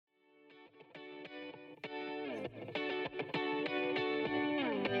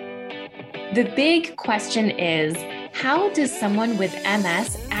The big question is, how does someone with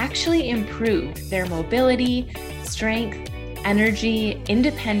MS actually improve their mobility, strength, energy,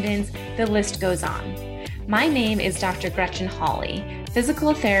 independence? The list goes on. My name is Dr. Gretchen Hawley,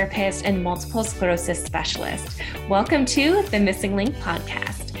 physical therapist and multiple sclerosis specialist. Welcome to the Missing Link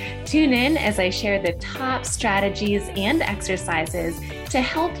podcast. Tune in as I share the top strategies and exercises to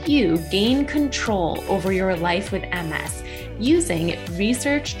help you gain control over your life with MS using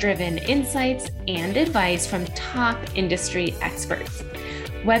research-driven insights and advice from top industry experts.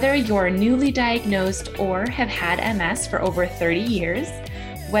 Whether you're newly diagnosed or have had MS for over 30 years,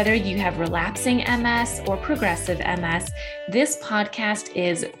 whether you have relapsing MS or progressive MS, this podcast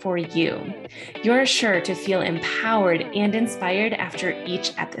is for you. You're sure to feel empowered and inspired after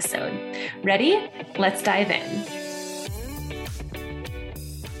each episode. Ready? Let's dive in.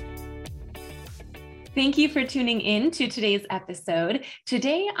 Thank you for tuning in to today's episode.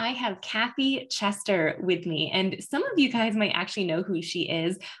 Today, I have Cathy Chester with me, and some of you guys might actually know who she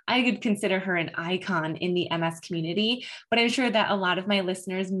is. I would consider her an icon in the MS community, but I'm sure that a lot of my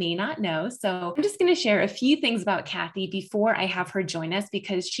listeners may not know. So I'm just going to share a few things about Cathy before I have her join us,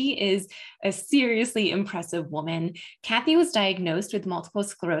 because she is a seriously impressive woman. Cathy was diagnosed with multiple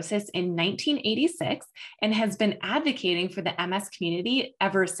sclerosis in 1986 and has been advocating for the MS community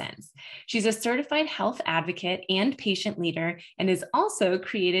ever since. She's a certified health advocate and patient leader, and has also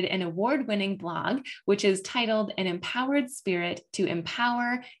created an award-winning blog, which is titled An Empowered Spirit to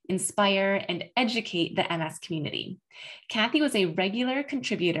Empower, Inspire, and Educate the MS Community. Cathy was a regular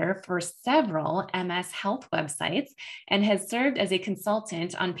contributor for several MS health websites and has served as a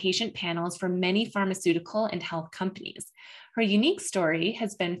consultant on patient panels for many pharmaceutical and health companies. Her unique story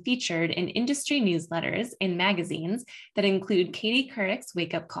has been featured in industry newsletters and magazines that include Katie Couric's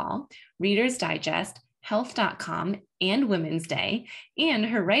Wake Up Call, Reader's Digest, Health.com, and Women's Day, and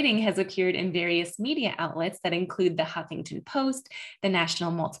her writing has appeared in various media outlets that include the Huffington Post, the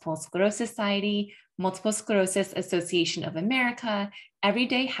National Multiple Sclerosis Society, Multiple Sclerosis Association of America,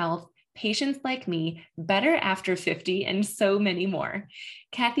 Everyday Health, Patients Like Me, Better After 50, and so many more.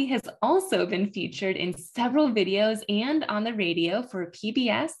 Cathy has also been featured in several videos and on the radio for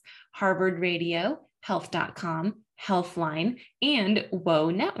PBS, Harvard Radio, Health.com, Healthline, and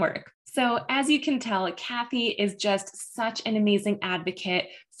WOW Network. So as you can tell, Cathy is just such an amazing advocate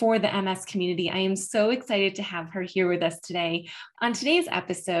for the MS community. I am so excited to have her here with us today. On today's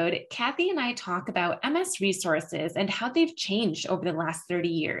episode, Cathy and I talk about MS resources and how they've changed over the last 30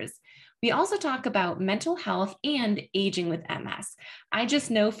 years. We also talk about mental health and aging with MS. I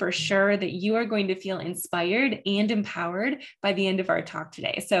just know for sure that you are going to feel inspired and empowered by the end of our talk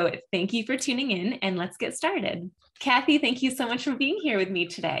today. So thank you for tuning in, and let's get started. Cathy, thank you so much for being here with me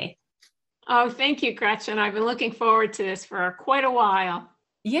today. Oh, thank you, Gretchen. I've been looking forward to this for quite a while.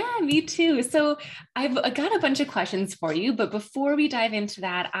 Yeah, me too. So I've got a bunch of questions for you, but before we dive into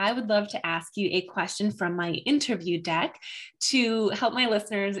that, I would love to ask you a question from my interview deck to help my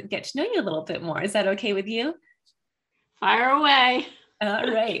listeners get to know you a little bit more. Is that okay with you? Fire away.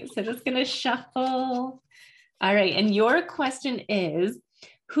 All right, so just gonna shuffle. All right, and your question is,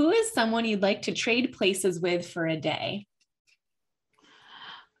 who is someone you'd like to trade places with for a day?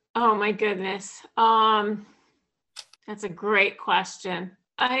 Oh my goodness. That's a great question.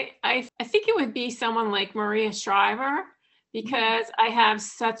 I think it would be someone like Maria Shriver, because I have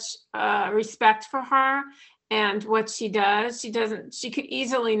such respect for her and what she does. She could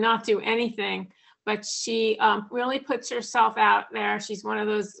easily not do anything, but she really puts herself out there. She's one of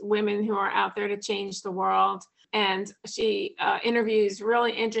those women who are out there to change the world. And she interviews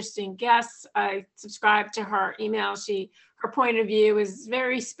really interesting guests. I subscribe to her email. Her point of view is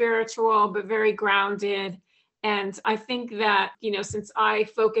very spiritual, but very grounded. And I think that, since I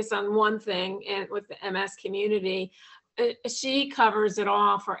focus on one thing and with the MS community, she covers it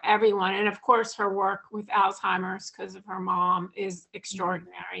all for everyone. And of course, her work with Alzheimer's because of her mom is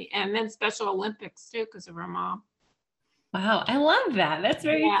extraordinary. And then Special Olympics too, because of her mom. Wow, I love that. That's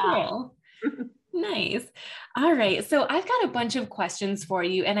very cool. Nice. All right. So I've got a bunch of questions for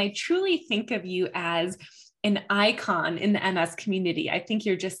you, and I truly think of you as an icon in the MS community. I think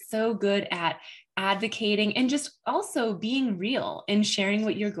you're just so good at advocating and just also being real and sharing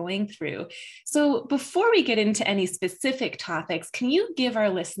what you're going through. So before we get into any specific topics, can you give our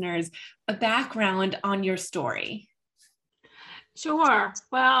listeners a background on your story? Sure.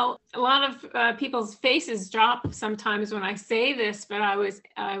 Well, a lot of people's faces drop sometimes when I say this, but I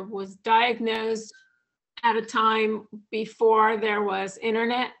was diagnosed at a time before there was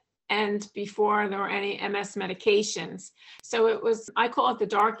internet and before there were any MS medications. So it was, I call it the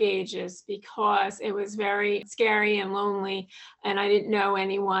dark ages, because it was very scary and lonely, and I didn't know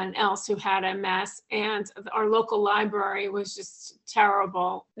anyone else who had MS, and our local library was just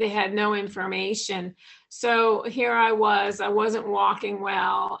terrible. They had no information. So here I wasn't walking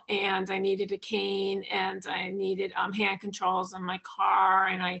well, and I needed a cane, and I needed hand controls on my car,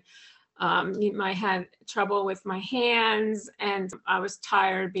 and I had trouble with my hands, and I was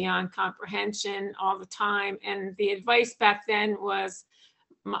tired beyond comprehension all the time. And the advice back then was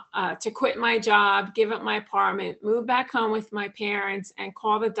to quit my job, give up my apartment, move back home with my parents, and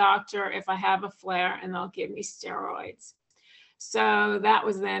call the doctor if I have a flare, and they'll give me steroids. So that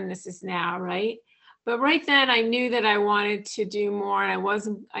was then, this is now, right? But right then I knew that I wanted to do more, and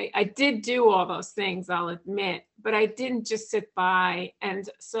I did do all those things, I'll admit, but I didn't just sit by. And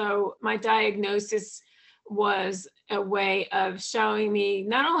so my diagnosis was a way of showing me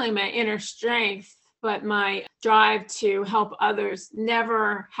not only my inner strength, but my drive to help others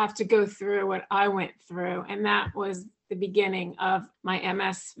never have to go through what I went through. And that was the beginning of my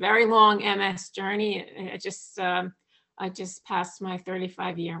MS, very long MS journey. I just passed my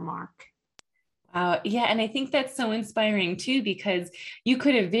 35-year mark. Yeah, and I think that's so inspiring too, because you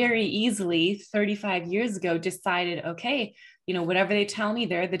could have very easily 35 years ago decided, okay, whatever they tell me,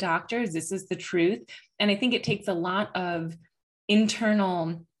 they're the doctors, this is the truth. And I think it takes a lot of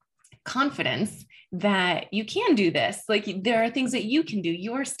internal confidence that you can do this. Like, there are things that you can do.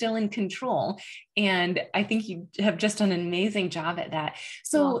 You're still in control. And I think you have just done an amazing job at that.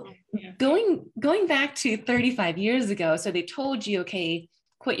 So yeah. going back to 35 years ago, so they told you, okay,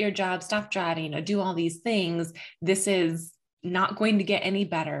 quit your job, stop driving, do all these things. This is not going to get any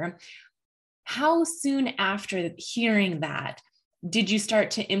better. How soon after hearing that did you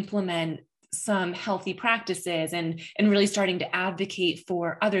start to implement some healthy practices and really starting to advocate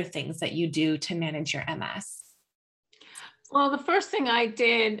for other things that you do to manage your MS? Well, the first thing I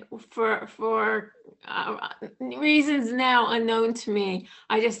did for reasons now unknown to me,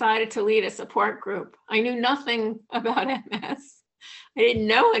 I decided to lead a support group. I knew nothing about MS. I didn't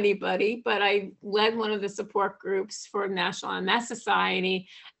know anybody, but I led one of the support groups for National MS Society,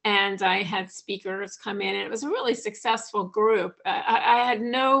 and I had speakers come in, and it was a really successful group. I had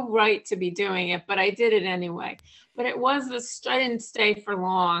no right to be doing it, but I did it anyway. But I didn't stay for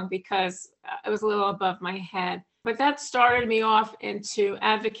long because it was a little above my head. But that started me off into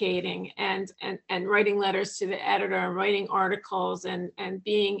advocating and writing letters to the editor, and writing articles, and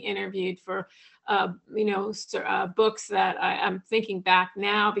being interviewed for books that I'm thinking back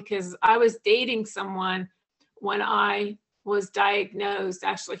now, because I was dating someone when I was diagnosed.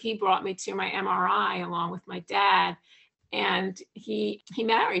 Actually, he brought me to my MRI along with my dad, and he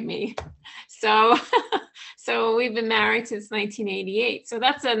married me. So so we've been married since 1988. So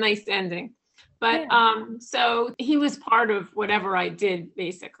that's a nice ending. But so he was part of whatever I did,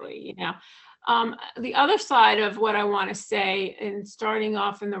 basically, The other side of what I want to say, in starting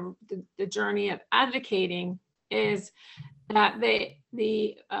off in the journey of advocating, is that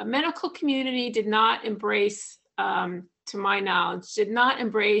the medical community did not embrace, to my knowledge, did not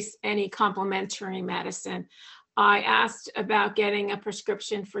embrace any complementary medicine. I asked about getting a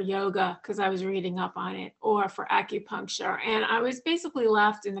prescription for yoga because I was reading up on it, or for acupuncture, and I was basically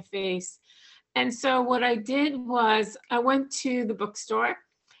laughed in the face. And so what I did was I went to the bookstore,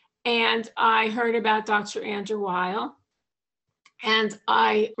 and I heard about Dr. Andrew Weil, and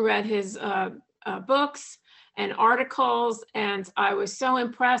I read his books and articles, and I was so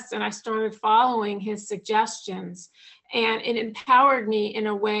impressed, and I started following his suggestions, and it empowered me in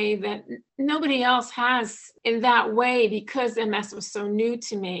a way that nobody else has in that way, because MS was so new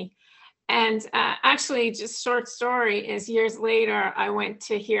to me. And actually, just short story is, years later, I went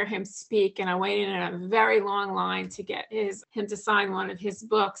to hear him speak, and I waited in a very long line to get him to sign one of his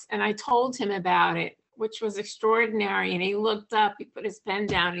books. And I told him about it, which was extraordinary. And he looked up, he put his pen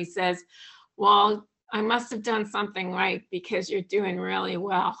down, and he says, "Well, I must have done something right, because you're doing really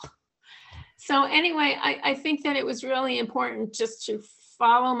well." So anyway, I think that it was really important just to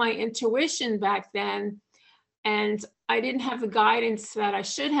follow my intuition back then. And I didn't have the guidance that I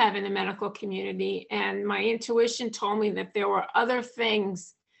should have in the medical community. And my intuition told me that there were other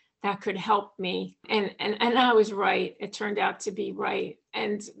things that could help me. And I was right. It turned out to be right.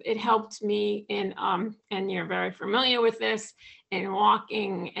 And it helped me in, and you're very familiar with this, in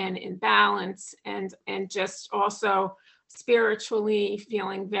walking and in balance, and just also spiritually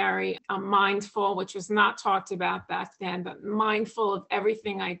feeling very mindful, which was not talked about back then, but mindful of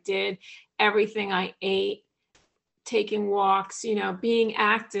everything I did, everything I ate, taking walks, being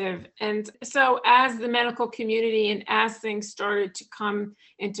active. And so as the medical community and as things started to come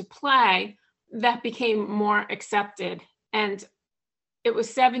into play, that became more accepted. And it was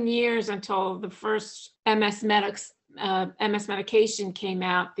 7 years until the first MS medication came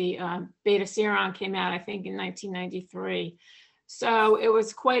out. The beta seron came out, I think, in 1993. So it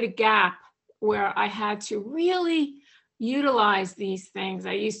was quite a gap where I had to really utilize these things.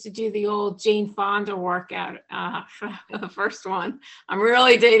 I used to do the old Jane Fonda workout, the first one. I'm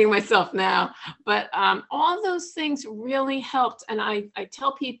really dating myself now, but all those things really helped. And I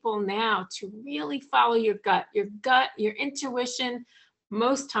tell people now to really follow your gut, your intuition.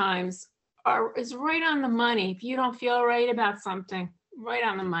 Most times is right on the money. If you don't feel right about something, right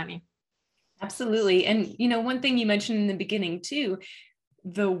on the money. Absolutely. And, one thing you mentioned in the beginning too,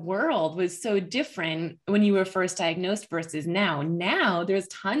 the world was so different when you were first diagnosed versus now. Now there's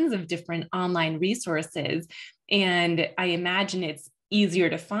tons of different online resources, and I imagine it's easier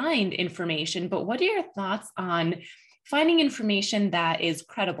to find information. But what are your thoughts on finding information that is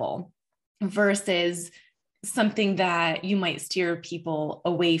credible versus something that you might steer people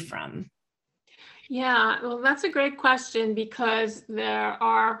away from? Yeah, well, that's a great question, because there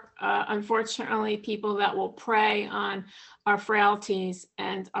are unfortunately people that will prey on our frailties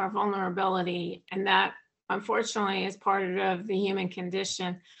and our vulnerability. And that unfortunately is part of the human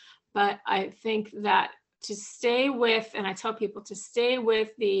condition. But I think that to stay with, and I tell people to stay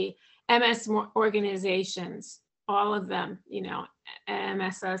with the MS organizations, all of them,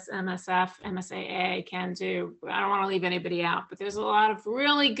 MSS, MSF, MSAA, Can Do. I don't want to leave anybody out, but there's a lot of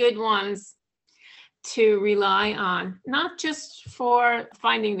really good ones to rely on, not just for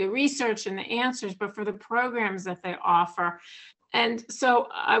finding the research and the answers, but for the programs that they offer. And so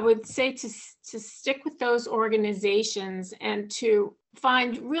I would say to stick with those organizations and to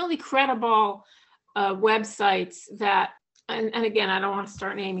find really credible websites that, and again, I don't want to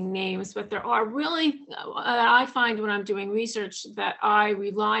start naming names, but there are really, I find when I'm doing research that I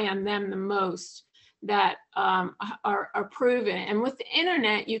rely on them the most, that are proven. And with the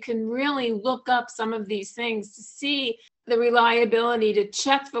internet, you can really look up some of these things to see the reliability, to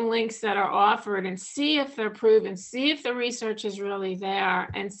check the links that are offered and see if they're proven, see if the research is really there,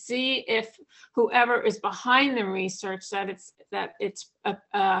 and see if whoever is behind the research that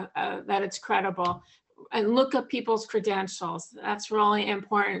it's credible. And look up people's credentials. That's really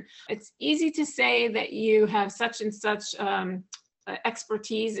important. It's easy to say that you have such and such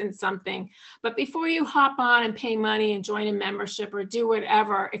expertise in something, but before you hop on and pay money and join a membership or do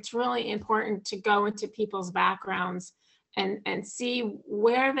whatever, it's really important to go into people's backgrounds and see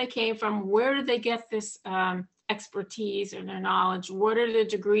where they came from, where did they get this expertise or their knowledge, what are the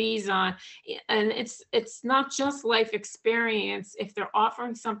degrees on. And it's not just life experience. If they're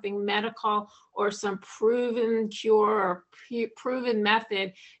offering something medical or some proven cure or proven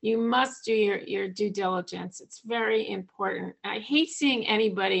method, you must do your due diligence. It's very important. I hate seeing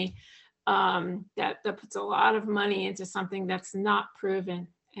anybody that puts a lot of money into something that's not proven,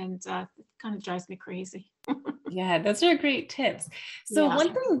 and it kind of drives me crazy. Yeah, those are great tips. So Yeah.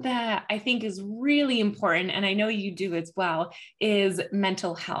 one thing that I think is really important, and I know you do as well, is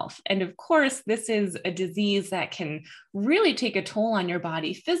mental health. And of course, this is a disease that can really take a toll on your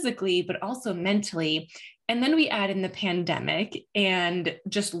body physically, but also mentally. And then we add in the pandemic and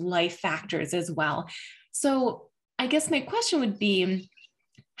just life factors as well. So I guess my question would be,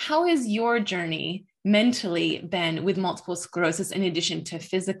 how has your journey mentally been with multiple sclerosis in addition to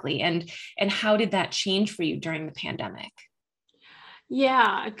physically, and how did that change for you during the pandemic?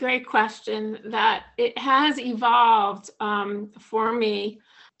 Yeah, a great question. That it has evolved for me.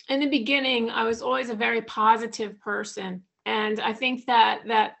 In the beginning, I was always a very positive person, and I think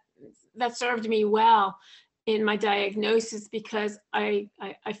that served me well in my diagnosis, because I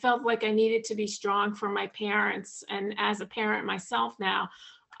felt like I needed to be strong for my parents, and as a parent myself now,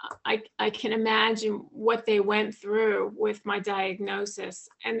 I can imagine what they went through with my diagnosis.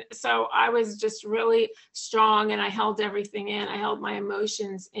 And so I was just really strong, and I held everything in. I held my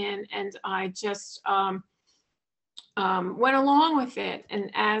emotions in, and I just went along with it.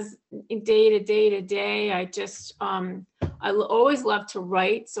 And as day to day, I just, always loved to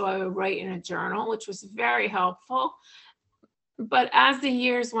write. So I would write in a journal, which was very helpful. But as the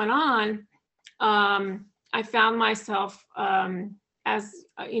years went on, I found myself, as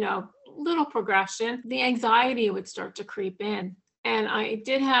little progression, the anxiety would start to creep in. And I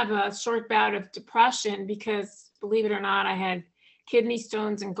did have a short bout of depression because, believe it or not, I had kidney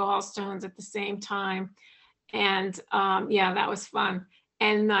stones and gallstones at the same time. And yeah, that was fun.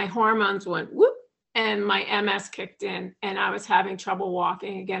 And my hormones went whoop. and my MS kicked in, and I was having trouble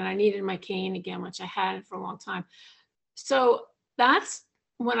walking again. I needed my cane again, which I had for a long time. So that's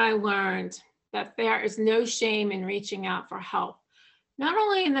when I learned that there is no shame in reaching out for help, not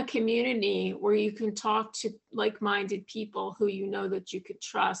only in the community where you can talk to like-minded people who you know that you could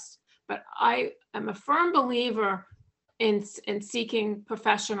trust, but I am a firm believer in seeking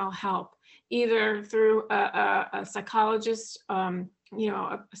professional help, either through a psychologist,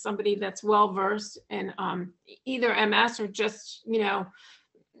 somebody that's well-versed in either MS or just,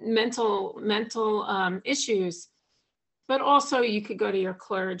 mental issues. But also you could go to your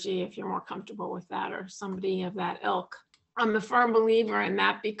clergy if you're more comfortable with that, or somebody of that ilk. I'm a firm believer in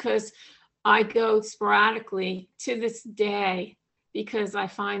that because I go sporadically to this day, because I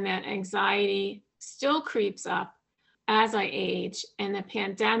find that anxiety still creeps up as I age. And the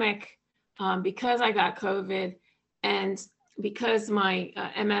pandemic, because I got COVID and because my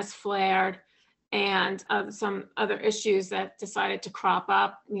MS flared, and some other issues that decided to crop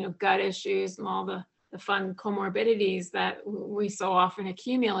up, gut issues and all the fun comorbidities that we so often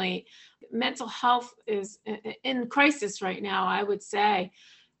accumulate. Mental health is in crisis right now, I would say.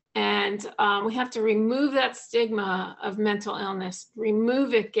 And we have to remove that stigma of mental illness,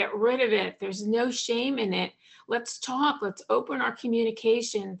 remove it, get rid of it. There's no shame in it. Let's talk, let's open our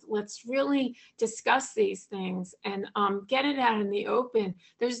communication. Let's really discuss these things and get it out in the open.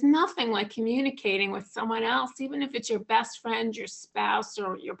 There's nothing like communicating with someone else, even if it's your best friend, your spouse,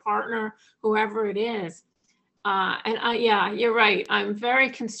 or your partner, whoever it is. Yeah, you're right. I'm very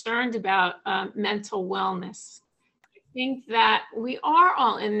concerned about mental wellness. Think that we are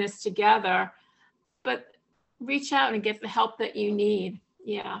all in this together, but reach out and get the help that you need.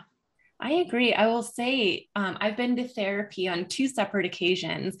 Yeah. I agree. I will say I've been to therapy on 2 separate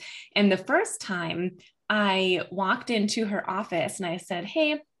occasions. And the first time I walked into her office and I said,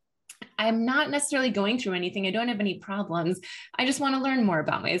 "Hey, I'm not necessarily going through anything. I don't have any problems. I just want to learn more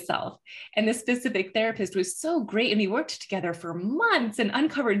about myself." And this specific therapist was so great. And we worked together for months and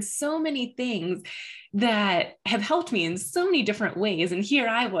uncovered so many things that have helped me in so many different ways. And here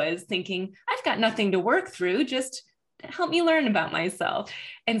I was thinking, I've got nothing to work through, just help me learn about myself.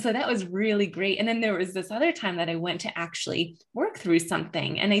 And so that was really great. And then there was this other time that I went to actually work through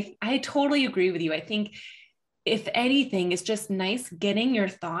something. And I totally agree with you. I think if anything, it's just nice getting your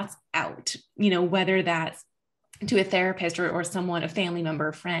thoughts out, whether that's to a therapist or someone, a family member,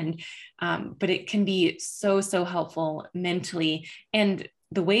 a friend. But it can be so, so helpful mentally. And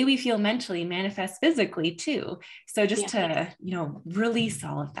the way we feel mentally manifests physically too. So just to, release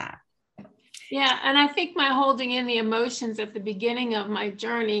all of that. Yeah, and I think my holding in the emotions at the beginning of my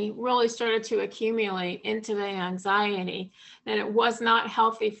journey really started to accumulate into the anxiety, and it was not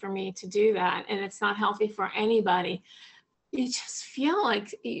healthy for me to do that, and it's not healthy for anybody. You just feel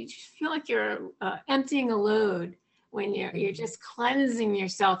like you're emptying a load when you're just cleansing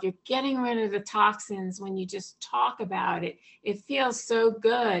yourself. You're getting rid of the toxins when you just talk about it. It feels so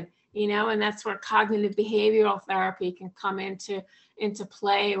good, and that's where cognitive behavioral therapy can come into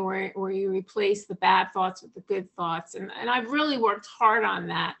play, where you replace the bad thoughts with the good thoughts. And I've really worked hard on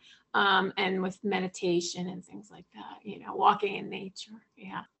that. And with meditation and things like that, walking in nature.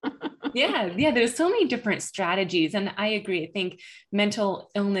 Yeah. Yeah. There's so many different strategies. And I agree. I think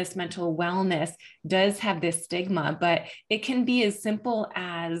mental illness, mental wellness does have this stigma, but it can be as simple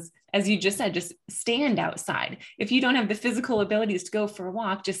as you just said, just stand outside. If you don't have the physical abilities to go for a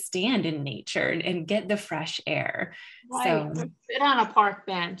walk, just stand in nature and get the fresh air. Right. So sit on a park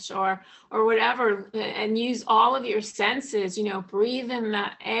bench or whatever, and use all of your senses, breathe in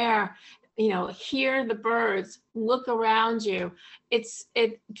that air, hear the birds, look around you.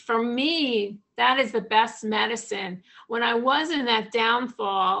 For me, that is the best medicine. When I was in that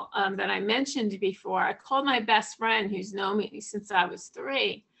downfall that I mentioned before, I called my best friend who's known me since I was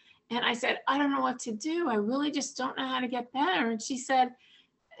 3. And I said, I don't know what to do. I really just don't know how to get better. And she said,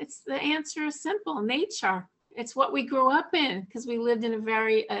 the answer is simple: nature. It's what we grew up in, because we lived in an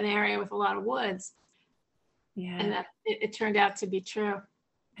area with a lot of woods. Yeah. And that it turned out to be true.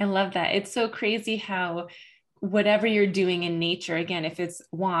 I love that. It's so crazy how whatever you're doing in nature, again, if it's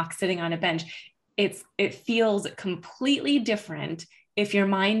walk, sitting on a bench, it feels completely different if your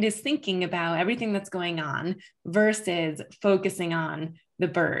mind is thinking about everything that's going on versus focusing on the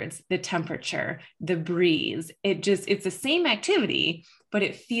birds, the temperature, the breeze. It's the same activity, but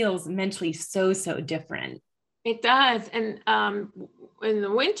it feels mentally so, so different. It does. And in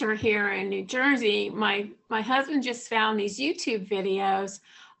the winter here in New Jersey, my husband just found these YouTube videos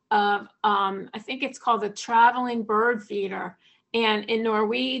of, I think it's called the Traveling Bird Feeder. And in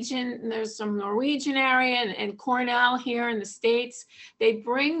Norwegian, there's some Norwegian area and Cornell here in the States, they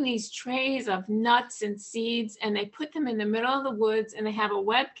bring these trays of nuts and seeds and they put them in the middle of the woods and they have a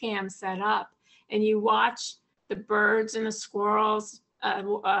webcam set up and you watch the birds and the squirrels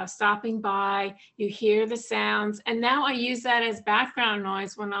stopping by, you hear the sounds. And now I use that as background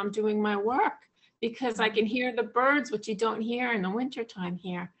noise when I'm doing my work because I can hear the birds, which you don't hear in the wintertime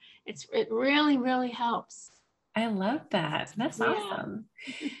here. It really, really helps. I love that. That's Yeah. awesome.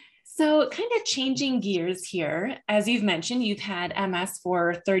 So kind of changing gears here, as you've mentioned, you've had MS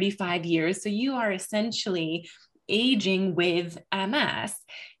for 35 years. So you are essentially aging with MS.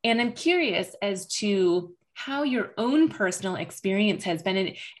 And I'm curious as to how your own personal experience has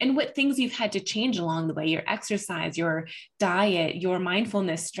been and what things you've had to change along the way, your exercise, your diet, your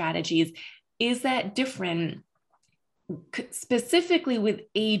mindfulness strategies. Is that different specifically with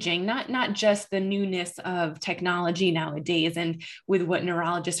aging, not just the newness of technology nowadays and with what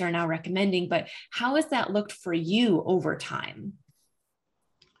neurologists are now recommending, but how has that looked for you over time?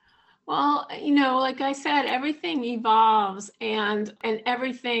 Well, like I said, everything evolves and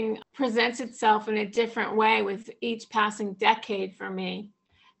everything presents itself in a different way with each passing decade for me.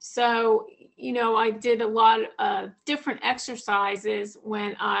 So, I did a lot of different exercises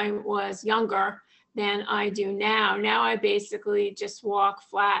when I was younger than I do now. Now I basically just walk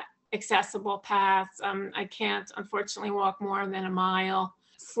flat, accessible paths. I can't, unfortunately, walk more than a mile,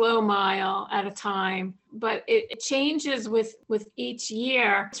 slow mile at a time, but it changes with each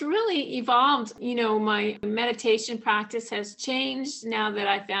year. It's really evolved. My meditation practice has changed now that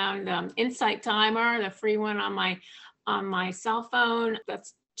I found Insight Timer, the free one on my cell phone.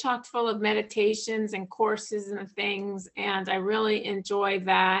 That's chock full of meditations and courses and things, and I really enjoy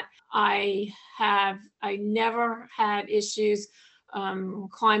that. I never had issues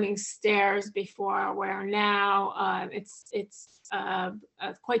climbing stairs before, where now it's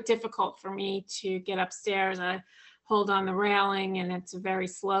quite difficult for me to get upstairs. I hold on the railing and it's a very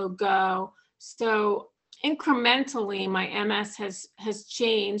slow go. So incrementally, my MS has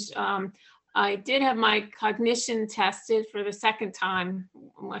changed. I did have my cognition tested for the second time.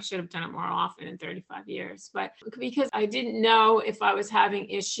 I should have done it more often in 35 years, but because I didn't know if I was having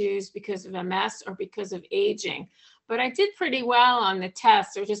issues because of MS or because of aging. But I did pretty well on the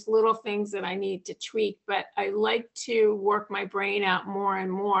test. There are just little things that I need to tweak, but I like to work my brain out more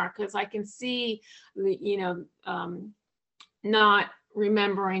and more because I can see not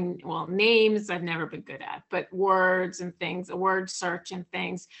remembering, names I've never been good at, but words and things, a word search and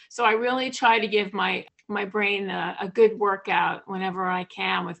things. So I really try to give my brain a good workout whenever I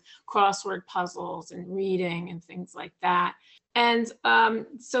can with crossword puzzles and reading and things like that. And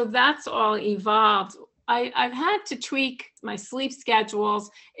so that's all evolved. I've had to tweak my sleep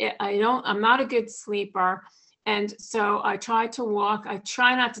schedules. I'm not a good sleeper. And so I try to walk. I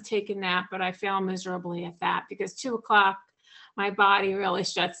try not to take a nap, but I fail miserably at that because 2:00, my body really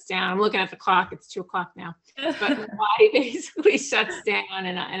shuts down. I'm looking at the clock. It's 2:00 now, but my body basically shuts down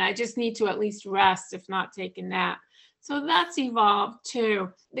and I just need to at least rest, if not take a nap. So that's evolved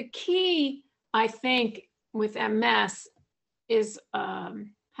too. The key, I think, with MS is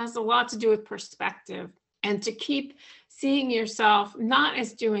has a lot to do with perspective and to keep seeing yourself not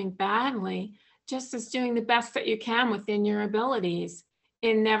as doing badly, just as doing the best that you can within your abilities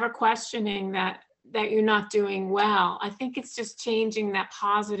and never questioning that you're not doing well. I think it's just changing that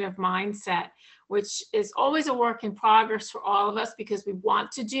positive mindset, which is always a work in progress for all of us because we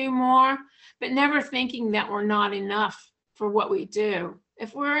want to do more, but never thinking that we're not enough for what we do.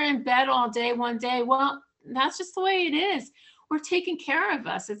 If we're in bed all day one day, well, that's just the way it is. We're taking care of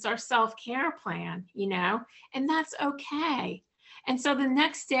us. It's our self-care plan, and that's okay. And so the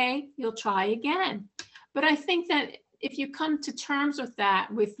next day you'll try again. But I think that if you come to terms with that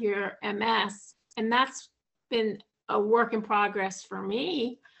with your MS, and that's been a work in progress for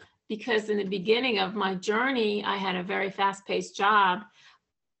me, because in the beginning of my journey, I had a very fast-paced job,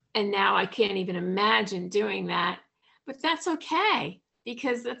 and now I can't even imagine doing that. But that's okay,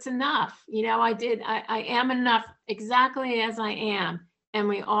 because that's enough. I am enough exactly as I am, and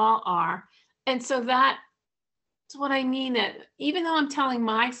we all are. And so that's what I mean, that even though I'm telling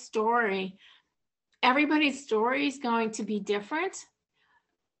my story, everybody's story is going to be different,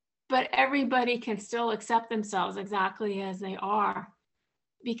 but everybody can still accept themselves exactly as they are,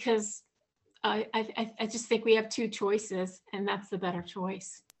 because I just think we have two choices, and that's the better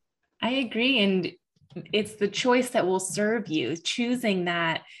choice. I agree. And it's the choice that will serve you. Choosing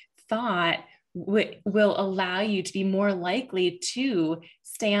that thought will allow you to be more likely to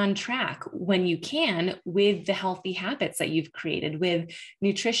stay on track when you can with the healthy habits that you've created with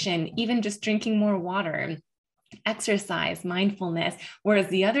nutrition, even just drinking more water, exercise, mindfulness, whereas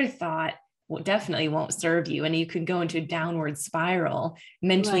the other thought definitely won't serve you. And you could go into a downward spiral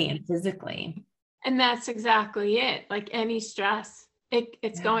mentally Right. and physically. And that's exactly it. Like any stress,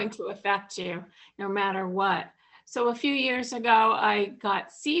 it's Yeah. going to affect you no matter what. So a few years ago, I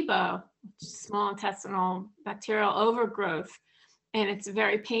got SIBO, which is small intestinal bacterial overgrowth, and it's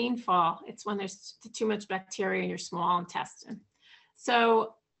very painful. It's when there's too much bacteria in your small intestine.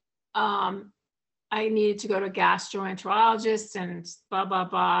 So I needed to go to a gastroenterologist and blah, blah,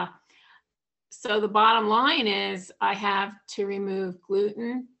 blah. So the bottom line is I have to remove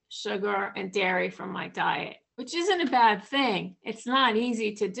gluten, sugar, and dairy from my diet, which isn't a bad thing. It's not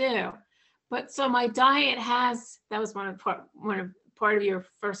easy to do. But so my diet has, that was part of your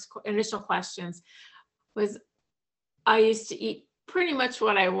first initial questions, was I used to eat pretty much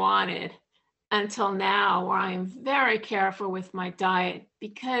what I wanted until now, where I am very careful with my diet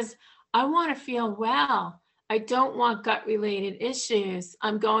because I want to feel well. I don't want gut related issues.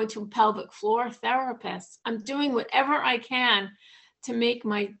 I'm going to a pelvic floor therapist. I'm doing whatever I can to make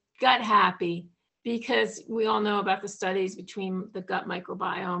my gut happy because we all know about the studies between the gut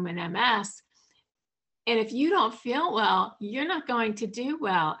microbiome and MS. And if you don't feel well, you're not going to do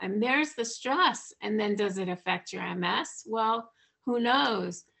well. And there's the stress. And then does it affect your MS? Well, who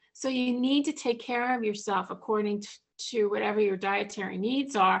knows? So you need to take care of yourself according to whatever your dietary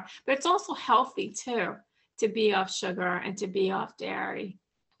needs are. But it's also healthy too to be off sugar and to be off dairy.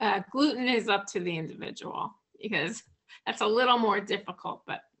 Gluten is up to the individual because that's a little more difficult,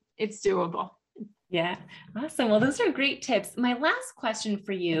 but it's doable. Yeah. Awesome. Well, those are great tips. My last question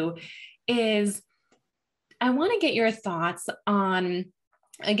for you is I want to get your thoughts on,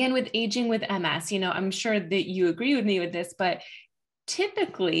 again, with aging with MS. I'm sure that you agree with me with this, but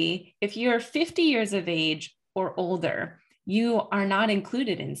typically, if you're 50 years of age or older, you are not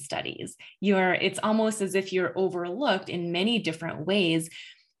included in studies. It's almost as if you're overlooked in many different ways.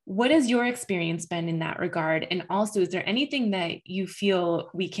 What has your experience been in that regard? And also, is there anything that you feel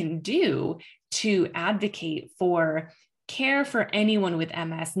we can do to advocate for care for anyone with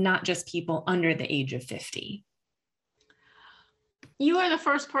MS, not just people under the age of 50? You are the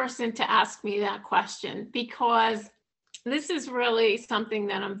first person to ask me that question because this is really something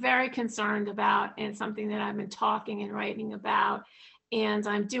that I'm very concerned about and something that I've been talking and writing about. And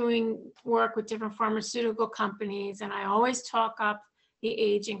I'm doing work with different pharmaceutical companies, and I always talk up the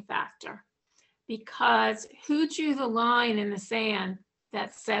aging factor because who drew the line in the sand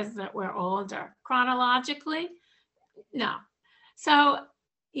that says that we're older? Chronologically? No. So,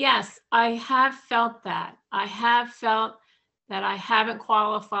 yes, I have felt that. I have felt that I haven't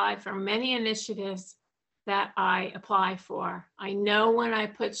qualified for many initiatives that I apply for. I know when I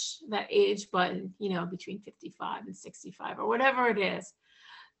push that age button, between 55 and 65 or whatever it is,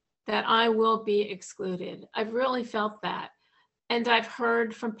 that I will be excluded. I've really felt that. And I've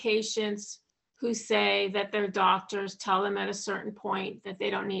heard from patients who say that their doctors tell them at a certain point that they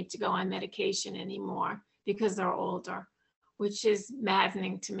don't need to go on medication anymore because they're older, which is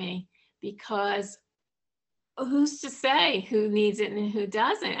maddening to me because who's to say who needs it and who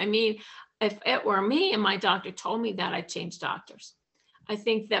doesn't? I mean, if it were me and my doctor told me that, I'd change doctors. I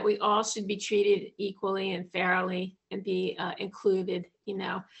think that we all should be treated equally and fairly and be included,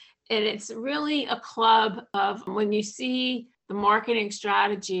 and it's really a club of when you see the marketing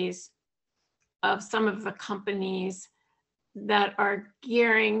strategies of some of the companies that are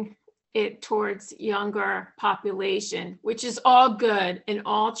gearing it towards younger population, which is all good and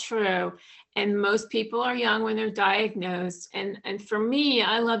all true. And most people are young when they're diagnosed. And for me,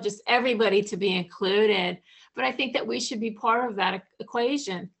 I love just everybody to be included. But I think that we should be part of that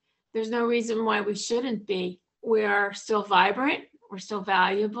equation. There's no reason why we shouldn't be. We are still vibrant. We're still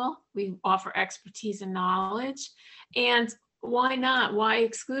valuable. We offer expertise and knowledge. And why not? Why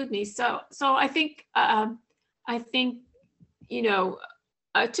exclude me? So I think,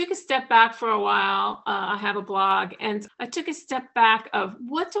 I took a step back for a while. I have a blog, and I took a step back of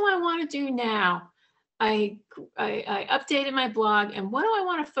what do I want to do now? I updated my blog, and what do I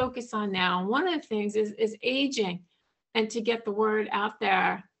want to focus on now? And one of the things is aging, and to get the word out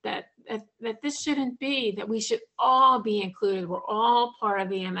there that this shouldn't be, that we should all be included. We're all part of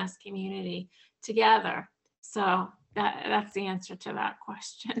the MS community together. So that's the answer to that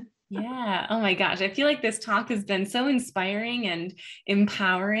question. Yeah. Oh my gosh. I feel like this talk has been so inspiring and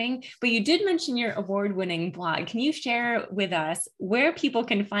empowering, but you did mention your award-winning blog. Can you share with us where people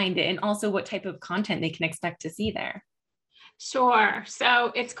can find it and also what type of content they can expect to see there? Sure.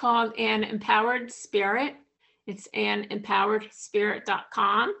 So it's called An Empowered Spirit. It's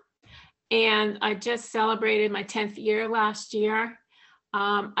anempoweredspirit.com. And I just celebrated my 10th year last year.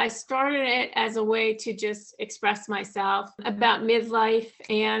 I started it as a way to just express myself about midlife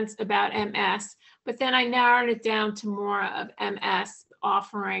and about MS, but then I narrowed it down to more of MS,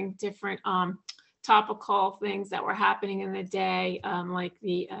 offering different topical things that were happening in the day, like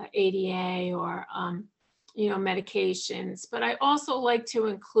the ADA or medications. But I also like to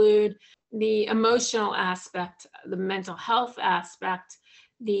include the emotional aspect, the mental health aspect,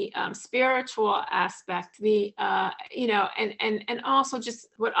 the spiritual aspect, the and also just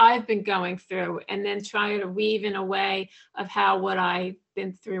what I've been going through, and then try to weave in a way of how what I've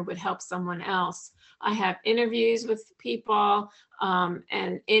been through would help someone else. I have interviews with people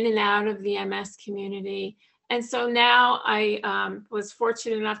and in and out of the MS community. And so now I was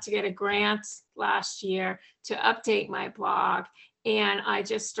fortunate enough to get a grant last year to update my blog. And I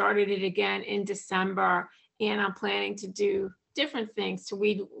just started it again in December. And I'm planning to do different things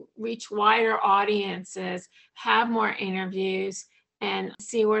to reach wider audiences, have more interviews, and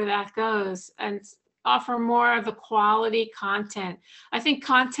see where that goes, and offer more of the quality content. I think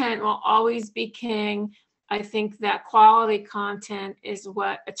content will always be king. I think that quality content is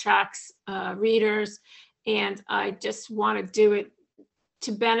what attracts readers, and I just want to do it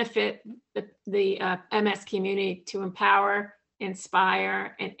to benefit the MS community, to empower,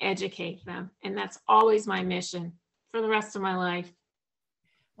 inspire, and educate them. And that's always my mission for the rest of my life.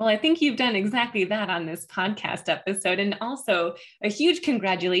 Well, I think you've done exactly that on this podcast episode. And also a huge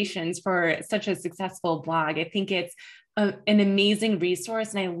congratulations for such a successful blog. I think it's an amazing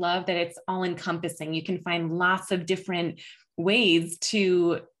resource. And I love that it's all encompassing. You can find lots of different ways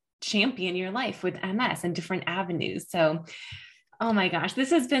to champion your life with MS and different avenues. So, oh my gosh, this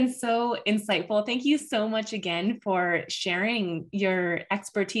has been so insightful. Thank you so much again for sharing your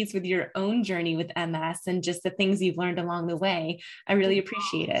expertise with your own journey with MS and just the things you've learned along the way. I really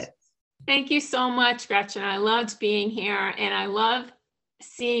appreciate it. Thank you so much, Gretchen. I loved being here, and I love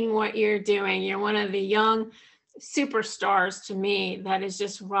seeing what you're doing. You're one of the young superstars to me that is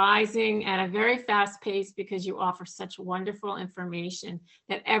just rising at a very fast pace, because you offer such wonderful information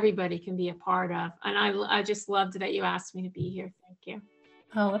that everybody can be a part of. And I just loved that you asked me to be here. Thank you.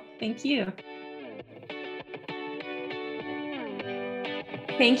 Oh, thank you.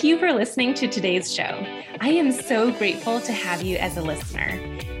 Thank you for listening to today's show. I am so grateful to have you as a listener.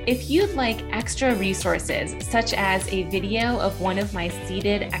 If you'd like extra resources, such as a video of one of my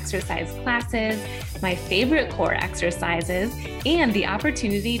seated exercise classes, my favorite core exercises, and the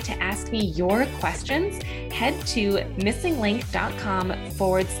opportunity to ask me your questions, head to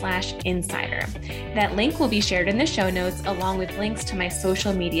missinglink.com/insider. That link will be shared in the show notes, along with links to my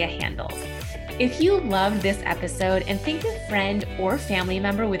social media handles. If you loved this episode and think a friend or family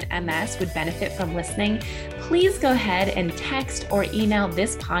member with MS would benefit from listening, please go ahead and text or email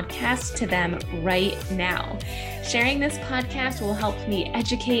this podcast to them right now. Sharing this podcast will help me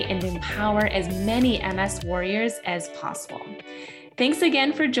educate and empower as many MS warriors as possible. Thanks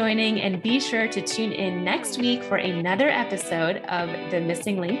again for joining, and be sure to tune in next week for another episode of the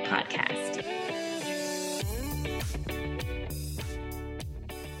Missing Link podcast.